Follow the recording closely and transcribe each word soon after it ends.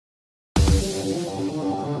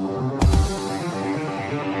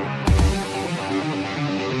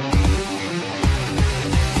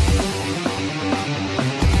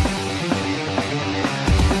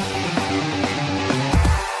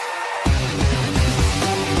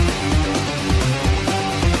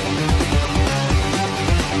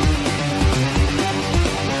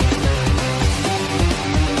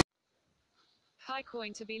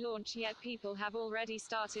going to be launched yet people have already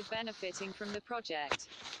started benefiting from the project.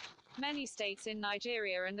 Many states in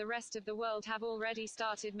Nigeria and the rest of the world have already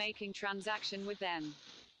started making transaction with them.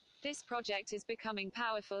 This project is becoming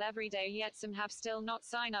powerful every day, yet some have still not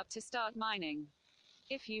signed up to start mining.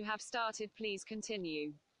 If you have started, please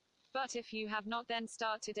continue. But if you have not, then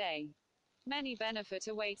start today. Many benefit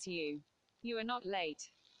awaits you. You are not late.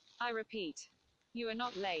 I repeat, you are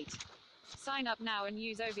not late. Sign up now and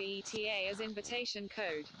use OvetETA as invitation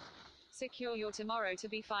code. Secure your tomorrow to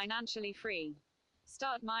be financially free.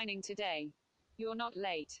 Start mining today. You're not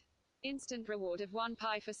late. Instant reward of 1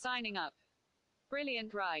 pi for signing up.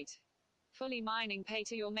 Brilliant, right? Fully mining pay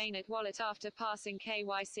to your mainnet wallet after passing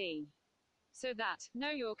KYC. So that,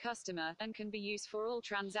 know your customer, and can be used for all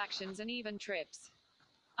transactions and even trips.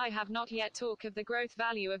 I have not yet talked of the growth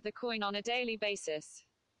value of the coin on a daily basis.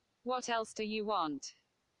 What else do you want?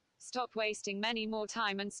 Stop wasting many more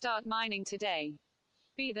time and start mining today.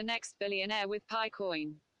 Be the next billionaire with Pi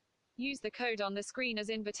coin. Use the code on the screen as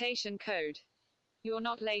invitation code. You're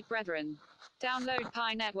not late, brethren. Download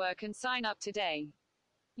Pi Network and sign up today.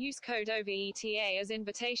 Use code OvetETA as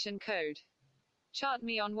invitation code. Chat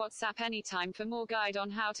me on WhatsApp anytime for more guide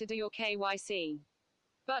on how to do your KYC.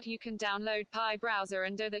 But you can download Pi browser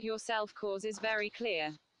and do that yourself, cause is very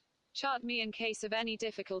clear. Chat me in case of any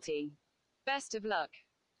difficulty. Best of luck.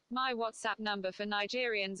 My WhatsApp number for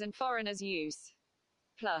Nigerians and foreigners use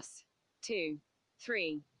 +2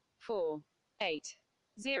 3 4 8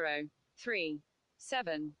 0 3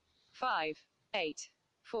 7 5 8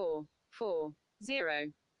 4 4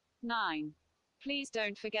 0 9. Please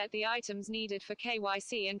don't forget the items needed for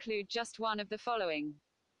KYC include just one of the following: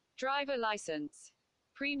 driver license,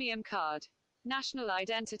 premium card, national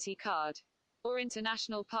identity card, or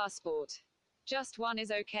international passport. Just one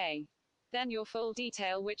is okay. Then your full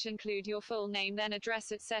detail, which include your full name, then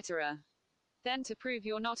address, etc. Then to prove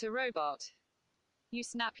you're not a robot, you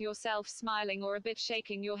snap yourself smiling or a bit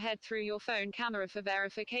shaking your head through your phone camera for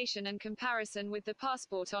verification and comparison with the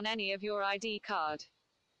passport on any of your ID card.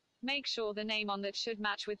 Make sure the name on that should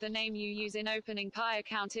match with the name you use in opening Pi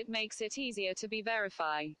account. It makes it easier to be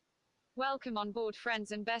verify. Welcome on board,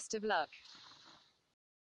 friends, and best of luck.